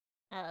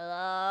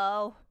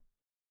Hello?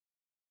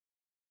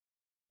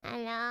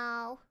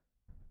 Hello?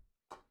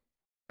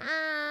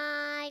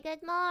 Hi,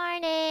 good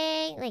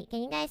morning. Wait,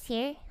 can you guys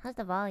hear? How's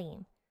the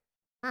volume?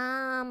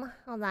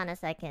 Hold on a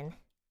second.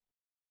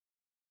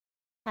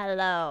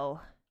 Hello.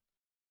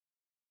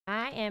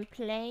 I am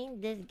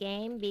playing this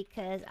game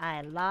because I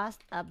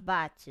lost a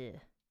batu.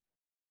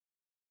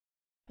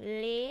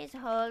 Please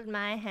hold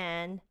my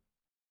hand.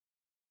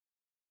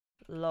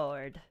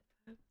 Lord.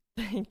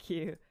 Thank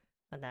you.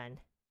 Hold on.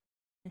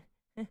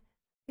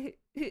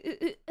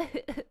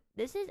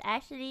 This is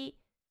actually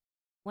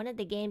one of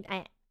the games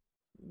I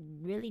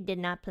really did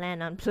not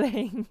plan on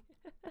playing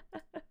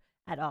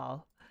at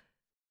all.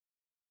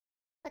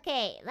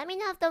 Okay, let me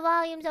know if the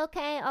volume's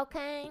okay,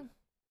 okay?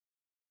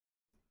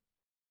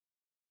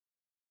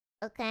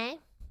 Okay.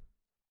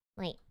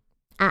 Wait.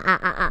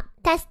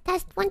 Test,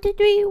 1, 2,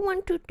 3,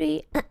 1, 2,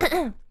 3.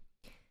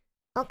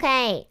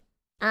 Okay.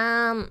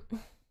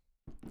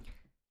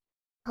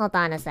 Hold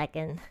on a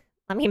second.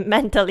 Let me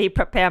mentally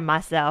prepare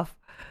myself.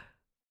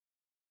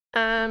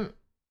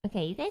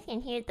 Okay, you guys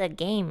can hear the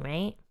game,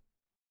 right?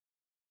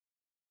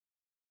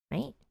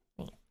 Right?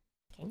 Wait,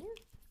 can you?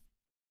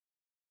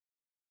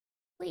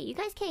 Wait, you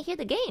guys can't hear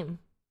the game.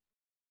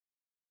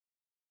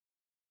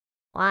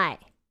 Why?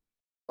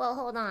 Well,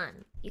 hold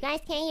on. You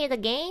guys can't hear the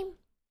game?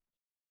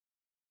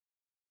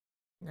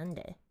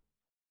 Nande.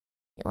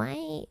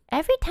 Why?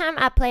 Every time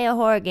I play a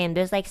horror game,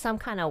 there's like some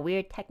kind of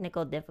weird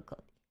technical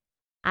difficulty.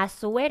 I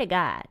swear to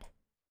God.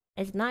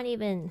 It's not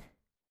even...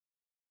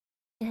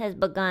 It has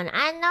begun.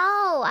 I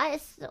know!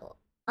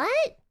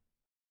 What?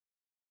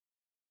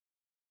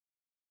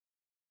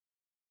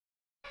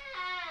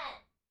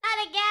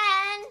 Not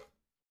again!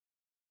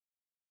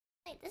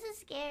 Wait, this is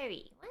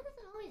scary. Why does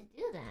it always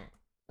do that?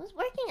 It was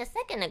working a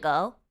second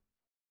ago.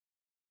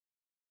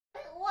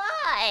 But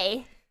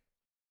why?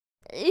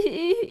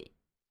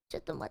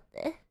 That's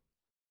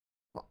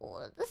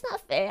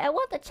not fair. I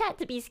want the chat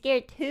to be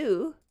scared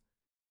too.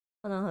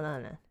 Hold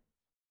on.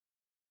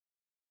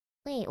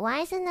 Wait, why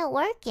isn't it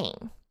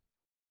working?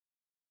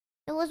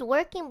 It was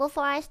working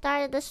before I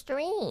started the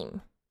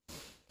stream.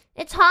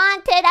 It's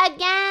haunted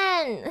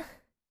again!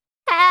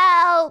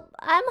 Help!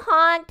 I'm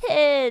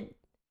haunted!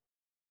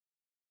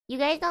 You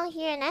guys don't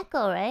hear an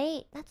echo,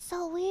 right? That's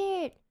so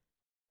weird.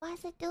 Why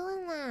is it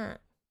doing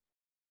that?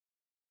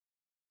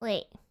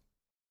 Wait.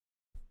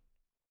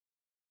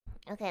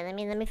 Okay, let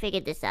me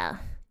figure this out.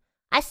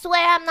 I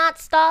swear I'm not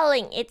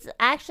stalling. It's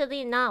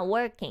actually not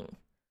working.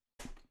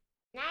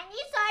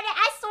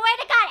 I swear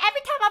to God,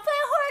 every time I play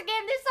a horror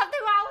game, there's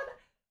something wrong with...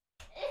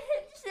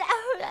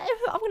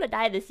 I'm gonna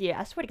die this year.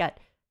 I swear to God.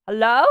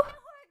 Hello?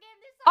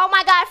 Oh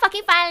my God,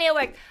 fucking finally it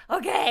worked.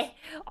 Okay.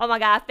 Oh my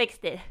God, I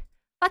fixed it.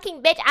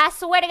 Fucking bitch, I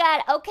swear to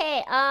God.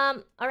 Okay,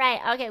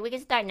 alright, okay, we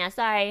can start now.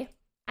 Sorry.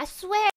 I swear.